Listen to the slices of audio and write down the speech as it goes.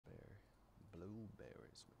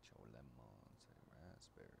Blueberries with your lemon, say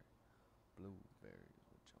raspberry. Blueberries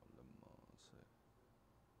with your lemon, say.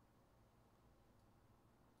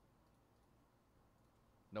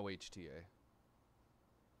 No HTA.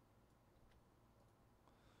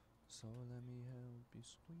 So let me help you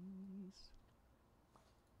squeeze.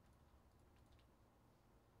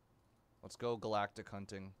 Let's go galactic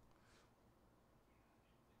hunting.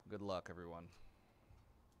 Good luck, everyone.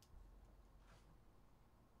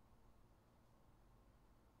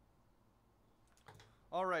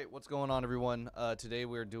 All right, what's going on, everyone? Today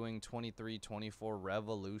we're doing 23-24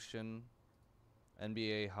 Revolution.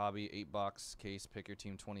 NBA Hobby 8-box case. Pick your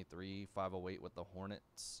team 23. 508 with the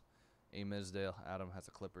Hornets. A. Misdale. Adam has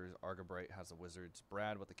the Clippers. Argabright has the Wizards.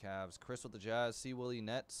 Brad with the Cavs. Chris with the Jazz. C. Willie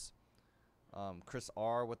Nets. Chris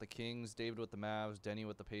R. with the Kings. David with the Mavs. Denny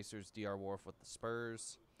with the Pacers. DR Wharf with the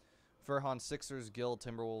Spurs. Furhan Sixers. Gil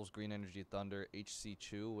Timberwolves. Green Energy Thunder. HC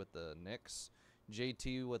Chu with the Knicks.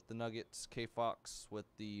 JT with the Nuggets. K. Fox with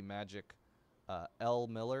the Magic. L.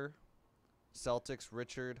 Miller. Celtics.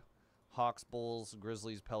 Richard. Hawks, Bulls,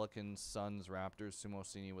 Grizzlies, Pelicans, Suns, Raptors,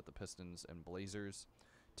 Sumosini with the Pistons and Blazers.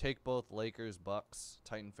 Take both Lakers, Bucks,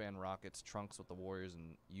 Titan fan, Rockets, Trunks with the Warriors,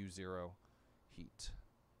 and U0 Heat.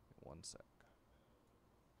 1 sec.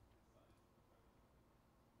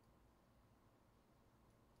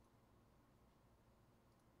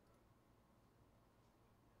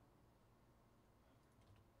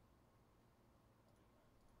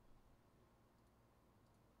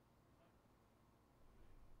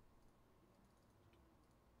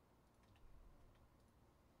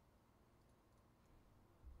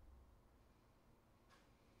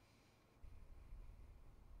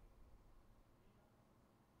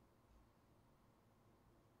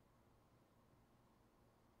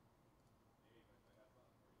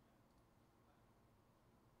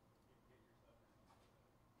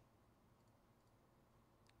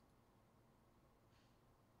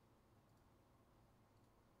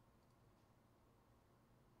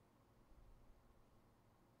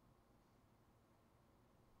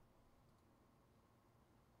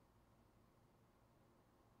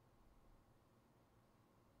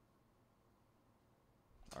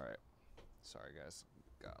 All right. Sorry, guys.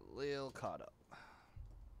 Got a little caught up.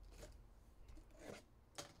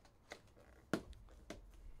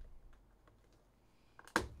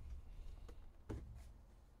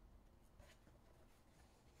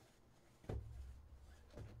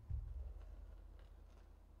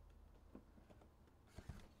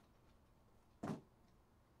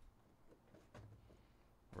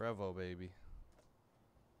 Revo, baby.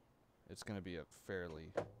 It's going to be a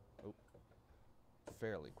fairly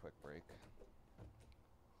quick break.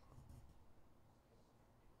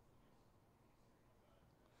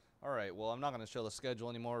 All right, well, I'm not going to show the schedule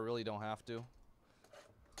anymore. I really don't have to.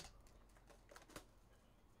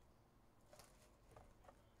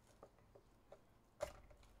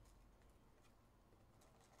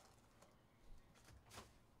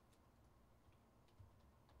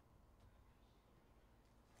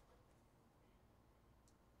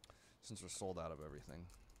 Since we're sold out of everything.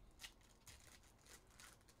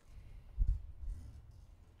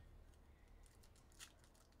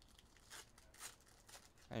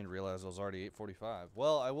 I didn't realize it was already 8:45.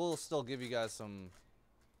 Well, I will still give you guys some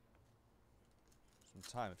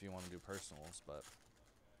time if you want to do personals, but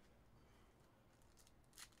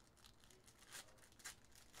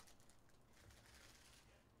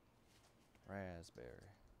raspberry,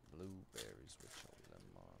 blueberries with your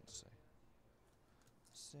lemon, say.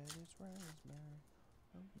 Said it's raspberry,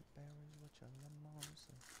 blueberries with your lemon,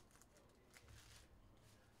 say.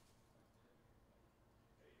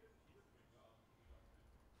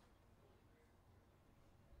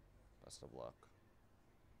 Best of luck.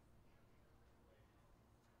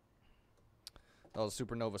 That was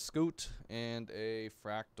Supernova Scoot and a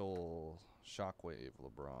Fractal Shockwave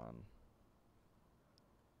LeBron.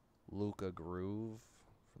 Luca Groove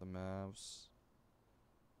for the Mavs.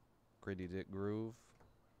 Grady Dick Groove.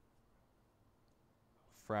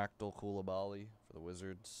 Fractal Koulibaly for the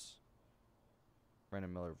Wizards.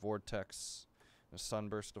 Brandon Miller Vortex. And a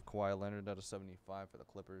Sunburst of Kawhi Leonard out of 75 for the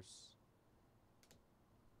Clippers.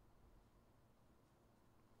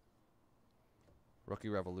 Rookie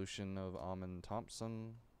Revolution of Amin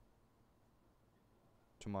Thompson.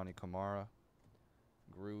 Tumani Kamara.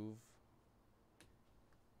 Groove.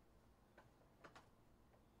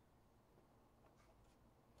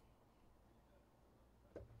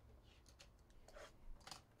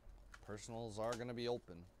 Personals are going to be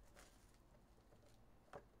open.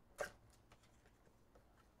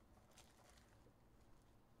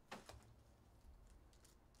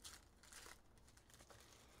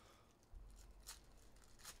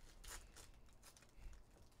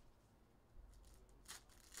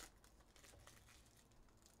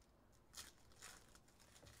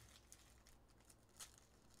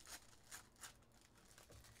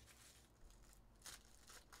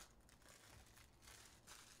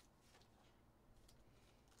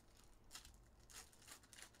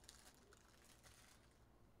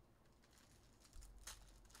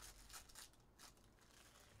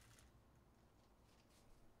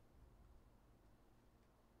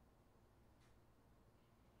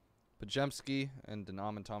 Pajemski and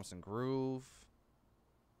Denam Thompson Groove.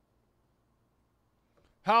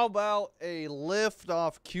 How about a lift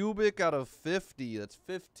off Cubic out of 50? That's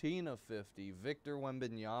 15 of 50. Victor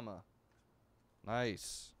Wembanyama.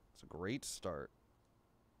 Nice. It's a great start.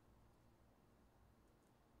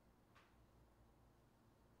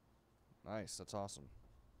 Nice. That's awesome.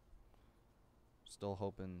 Still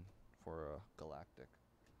hoping for a Galactic.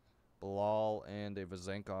 Bilal and a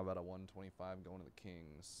Vazenkov out of 125 going to the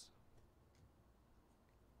Kings.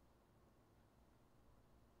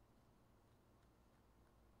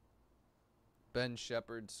 Ben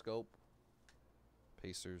Shepherd, Scope.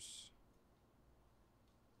 Pacers.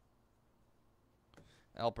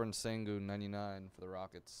 Alperen Sengun, 99 for the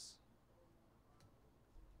Rockets.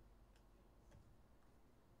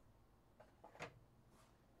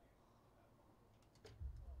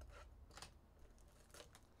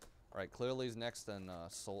 All right, Clearly's next, and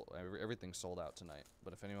everything's sold out tonight.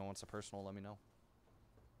 But if anyone wants a personal, let me know.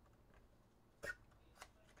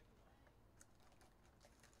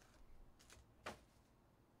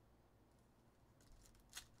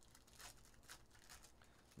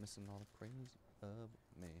 Missing all the praise of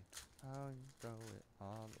me. How you throw it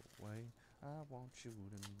all away. I want you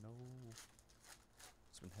to know.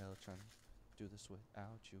 It's been hell trying to do this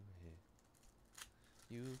without you here.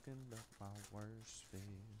 You can look my worst fear.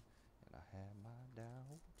 And I had my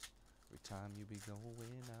doubts. Every time you be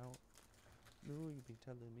going out. Knew you be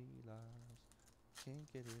telling me lies.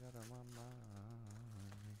 Can't get it out of my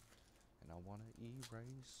mind. And I wanna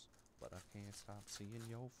erase, but I can't stop seeing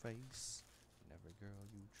your face. And every girl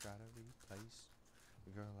you try to replace,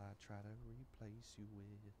 the girl I try to replace you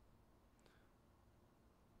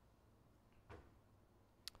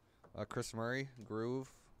with. Chris Murray,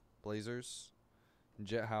 Groove, Blazers,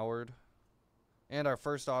 Jet Howard, and our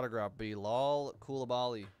first autograph, Bilal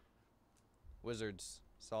Coulibaly, Wizards,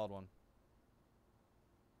 solid one.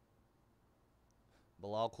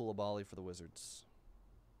 Bilal Coulibaly for the Wizards.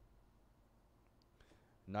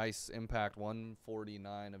 Nice impact,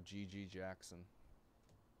 149 of G.G. Jackson.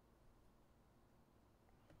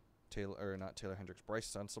 Not Taylor Hendricks. Bryce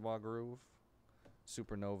Sensabaugh Groove.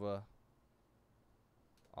 Supernova.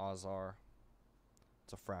 Ozar.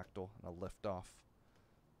 It's a fractal and a liftoff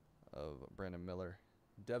of Brandon Miller.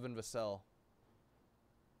 Devin Vassell.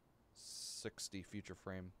 60 future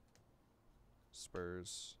frame.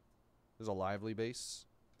 Spurs. There's a lively base.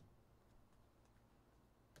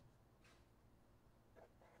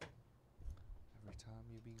 Time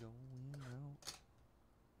you be going out,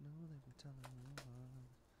 know they be telling you.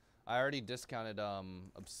 I already discounted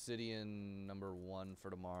Obsidian #1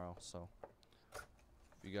 for tomorrow, so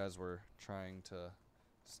if you guys were trying to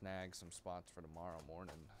snag some spots for tomorrow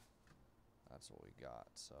morning, that's what we got.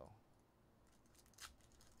 So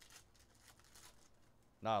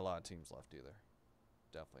not a lot of teams left either.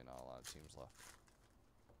 Definitely not a lot of teams left.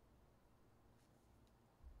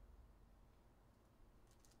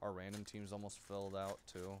 Our random team's almost filled out,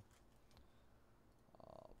 too.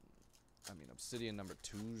 I mean, Obsidian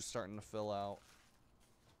 #2 is starting to fill out.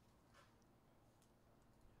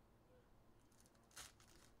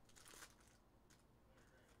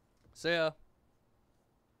 See ya.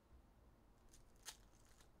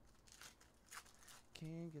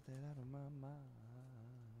 Can't get that out of my mind.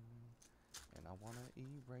 And I want to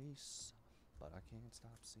erase, but I can't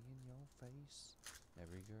stop seeing your face.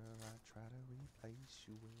 Every girl I try to replace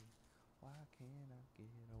you with, why can't I get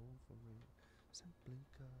over it? Simply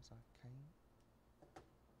 'cause I can't.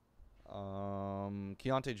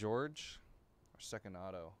 Keontae George, our second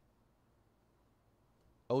auto.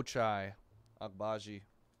 Ochai, Agbaji,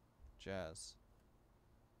 Jazz.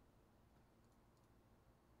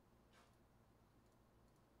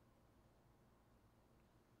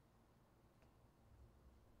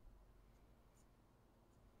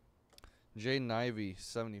 Jaden Ivey,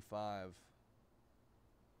 75.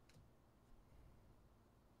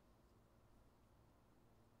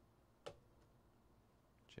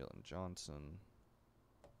 Jalen Johnson.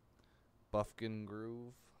 Buffkin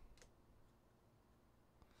Groove.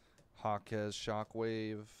 Hawkes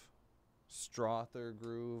Shockwave. Strother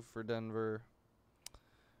Groove for Denver.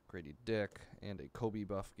 Grady Dick. And a Kobe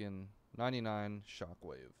Buffkin. 99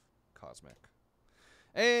 Shockwave Cosmic.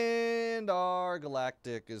 And our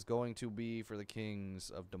Galactic is going to be for the Kings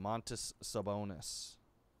of Domantas Sabonis.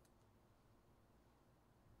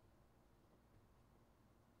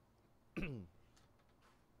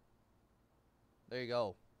 There you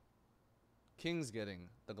go. Kings getting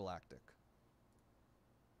the Galactic.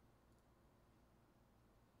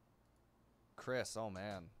 Chris, oh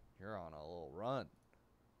man, you're on a little run.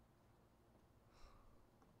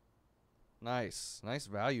 Nice. Nice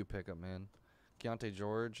value pickup, man. Keontae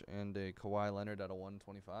George and a Kawhi Leonard at a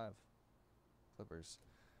 125. Clippers.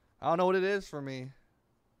 I don't know what it is for me,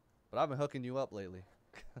 but I've been hooking you up lately.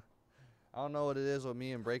 I don't know what it is with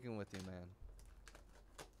me and breaking with you, man.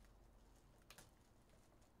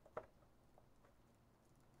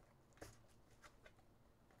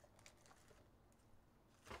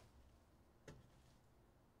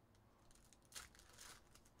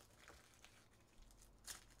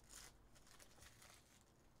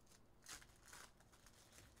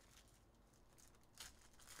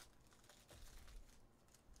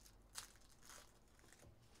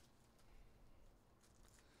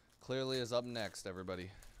 Clearly is up next,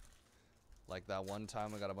 everybody. Like that one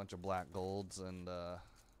time I got a bunch of black golds and I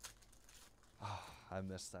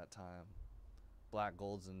missed that time. Black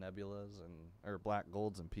golds and nebulas or black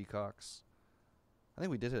golds and peacocks. I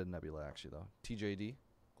think we did hit a nebula actually though. TJD,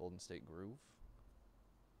 Golden State Groove.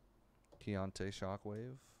 Keontae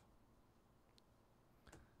Shockwave.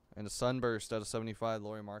 And a Sunburst out of 75,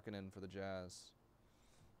 Lauri Markkanen for the Jazz.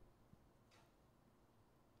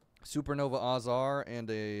 Supernova Azar and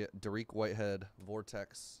a Derek Whitehead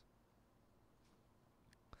Vortex.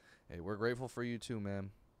 Hey, we're grateful for you too,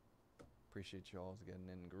 man. Appreciate you all getting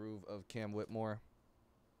in groove of Cam Whitmore.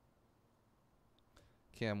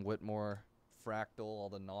 Cam Whitmore, Fractal, all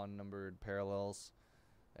the non-numbered parallels.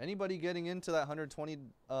 Anybody getting into that 120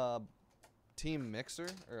 team mixer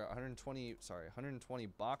or 120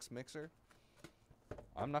 box mixer?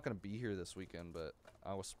 I'm not going to be here this weekend, but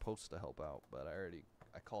I was supposed to help out, but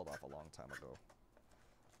I called off a long time ago.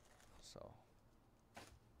 So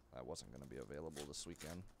I wasn't going to be available this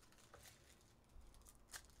weekend.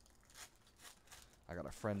 I got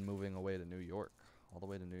a friend moving away to New York, all the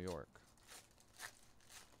way to New York.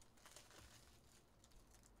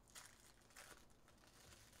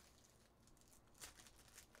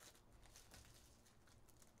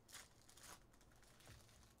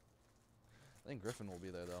 I think Griffin will be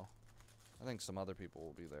there, though. I think some other people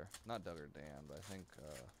will be there. Not Doug or Dan, but I think,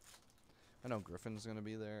 I know Griffin's going to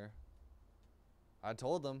be there. I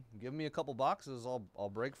told them, give me a couple boxes, I'll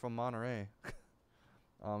break from Monterey.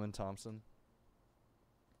 And Thompson.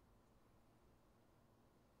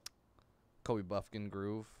 Kobe Buffkin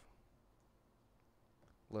Groove.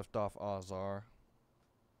 Liftoff Azar.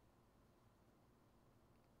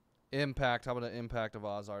 Impact. How about an impact of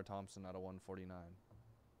Azar Thompson out of 149?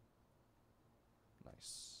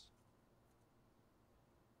 Nice.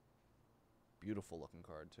 Beautiful looking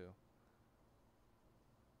card, too.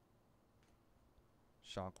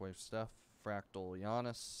 Shockwave Steph. Fractal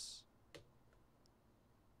Giannis.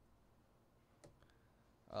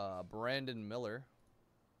 Brandon Miller.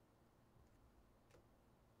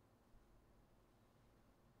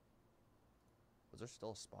 Was there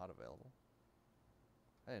still a spot available?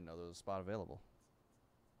 I didn't know there was a spot available.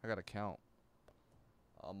 I gotta count.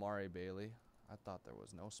 Amari Bailey. I thought there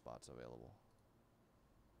was no spots available.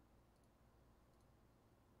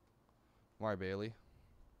 Amari Bailey.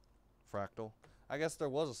 Fractal. I guess there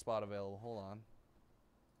was a spot available. Hold on.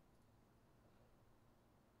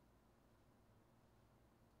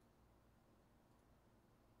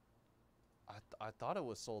 I thought it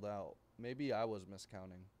was sold out. Maybe I was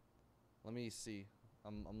miscounting. Let me see.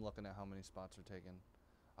 I'm looking at how many spots are taken.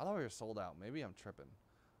 I thought we were sold out. Maybe I'm tripping.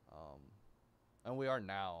 And we are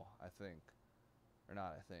now, I think. Or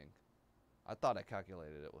not, I think. I thought I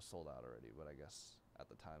calculated it was sold out already, but I guess at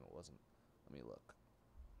the time it wasn't. Let me look.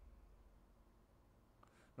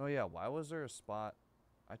 No, yeah, why was there a spot?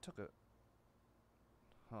 I took a...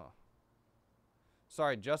 Huh.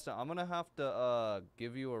 Sorry, Justin, I'm going to have to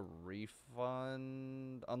give you a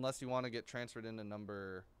refund. Unless you want to get transferred into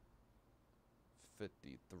number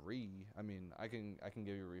 53. I mean, I can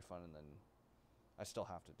give you a refund, and then I still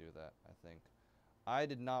have to do that, I think. I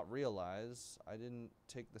did not realize I didn't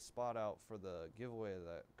take the spot out for the giveaway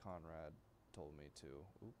that Conrad told me to.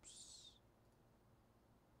 Oops.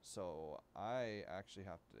 So I actually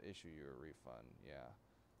have to issue you a refund. Yeah.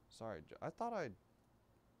 Sorry. I thought I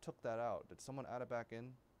took that out. Did someone add it back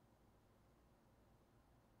in?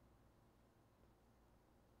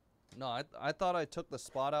 No, I thought I took the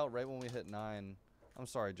spot out right when we hit 9. I'm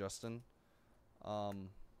sorry, Justin. I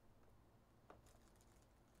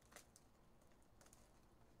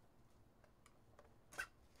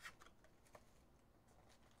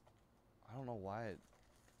don't know why it...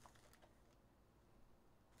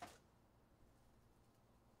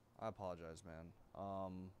 I apologize, man.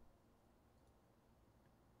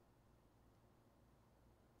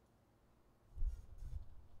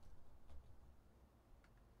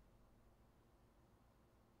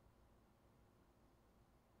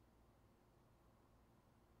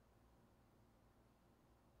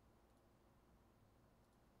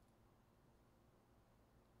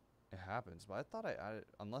 happens, but I thought I added,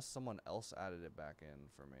 unless someone else added it back in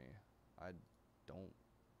for me. I don't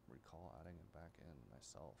recall adding it back in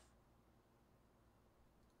myself.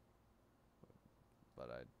 But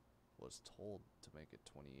I was told to make it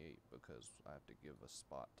 28 because I have to give a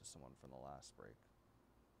spot to someone from the last break.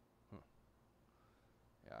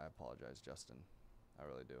 Yeah, I apologize, Justin. I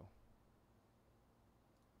really do.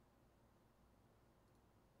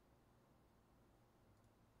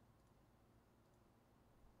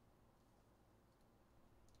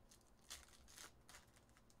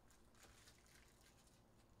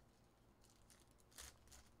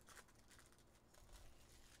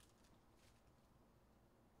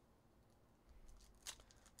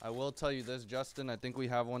 I will tell you this, Justin. I think we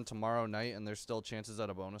have one tomorrow night, and there's still chances at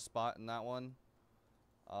a bonus spot in that one.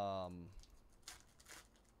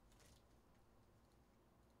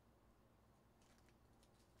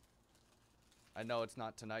 I know it's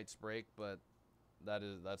not tonight's break, but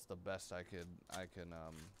that's the best I can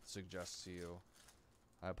suggest to you.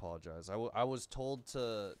 I apologize. I was told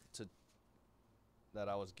that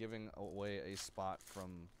I was giving away a spot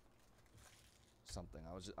from something.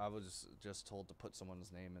 I was just told to put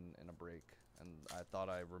someone's name in a break, and I thought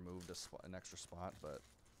I removed an extra spot, but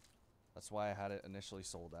that's why I had it initially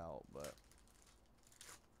sold out. But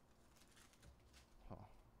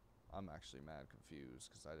I'm actually mad confused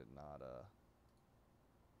because I did not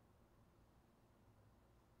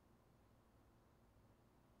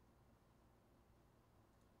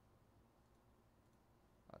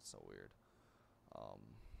That's so weird.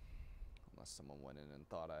 Unless someone went in and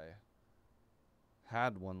thought I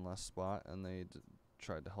had one less spot and they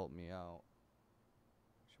tried to help me out,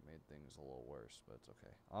 which made things a little worse, but it's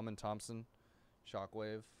okay. Amon Thompson,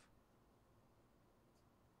 Shockwave.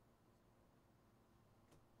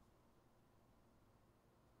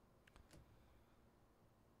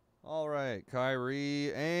 All right,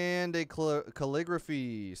 Kyrie and a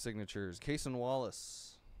calligraphy signatures. Cason Wallace.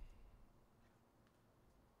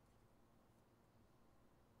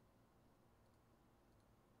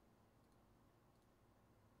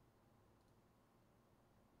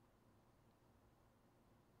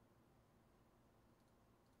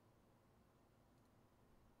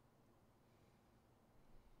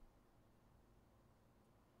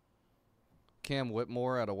 Cam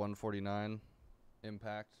Whitmore at a 149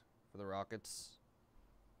 impact for the Rockets.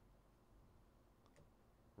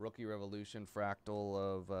 Rookie Revolution fractal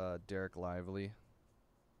of Derek Lively.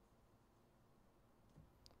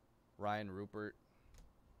 Ryan Rupert.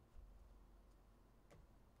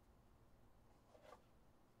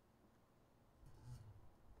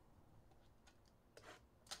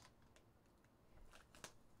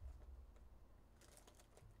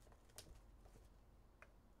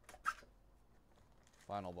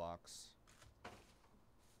 Final box.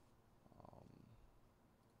 I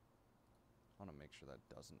want to make sure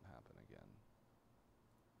that doesn't happen again.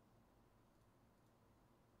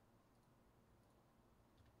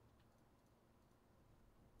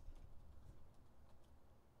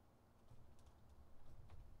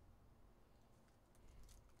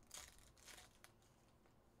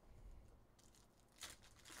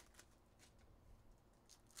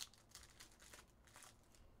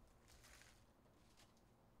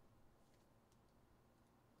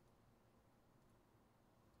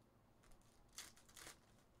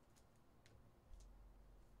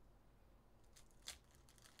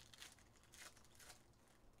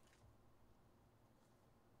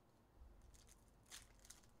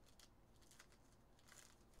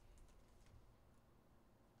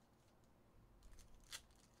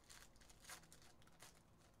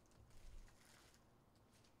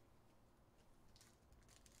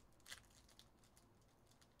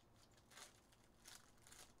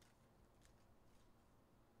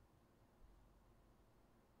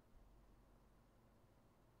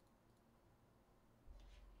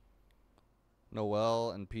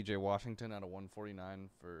 Noel and PJ Washington at a 149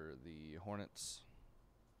 for the Hornets.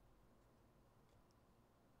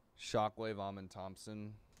 Shockwave, Amon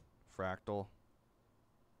Thompson, fractal.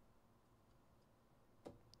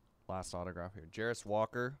 Last autograph here. Jarris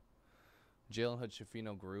Walker, Jalen Hood,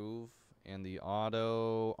 Shafino Groove, and the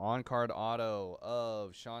on-card auto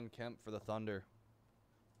of Sean Kemp for the Thunder.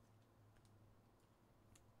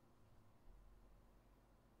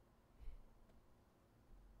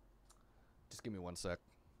 Just give me 1 sec.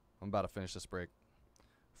 I'm about to finish this break.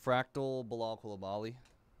 Fractal, Bilal Coulibaly.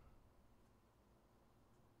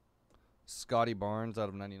 Scotty Barnes out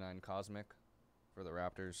of 99 Cosmic for the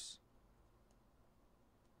Raptors.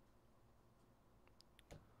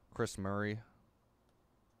 Chris Murray.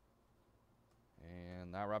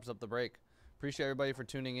 And that wraps up the break. Appreciate everybody for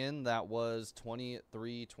tuning in. That was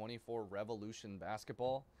 23-24 Revolution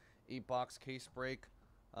Basketball. 8-box case break,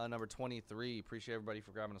 number 23. Appreciate everybody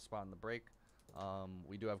for grabbing a spot in the break.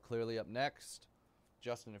 We do have Clearly up next.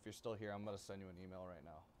 Justin, if you're still here, I'm going to send you an email right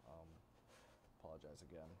now. Apologize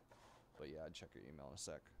again. But yeah, I'd check your email in a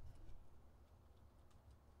sec.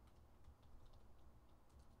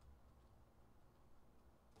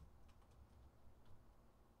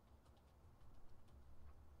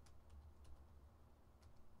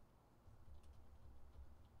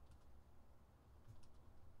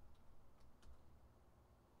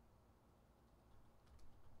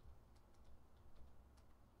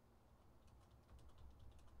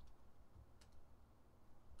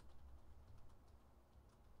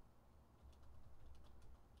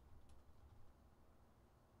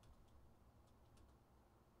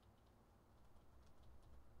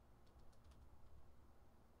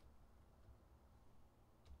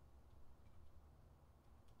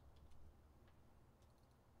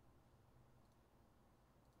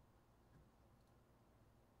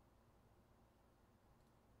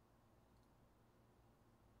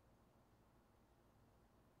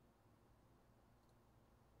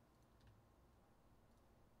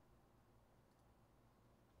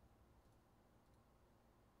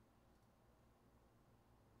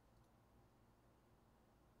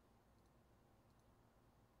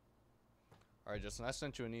 All right, Justin, I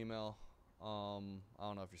sent you an email. I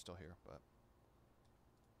don't know if you're still here, but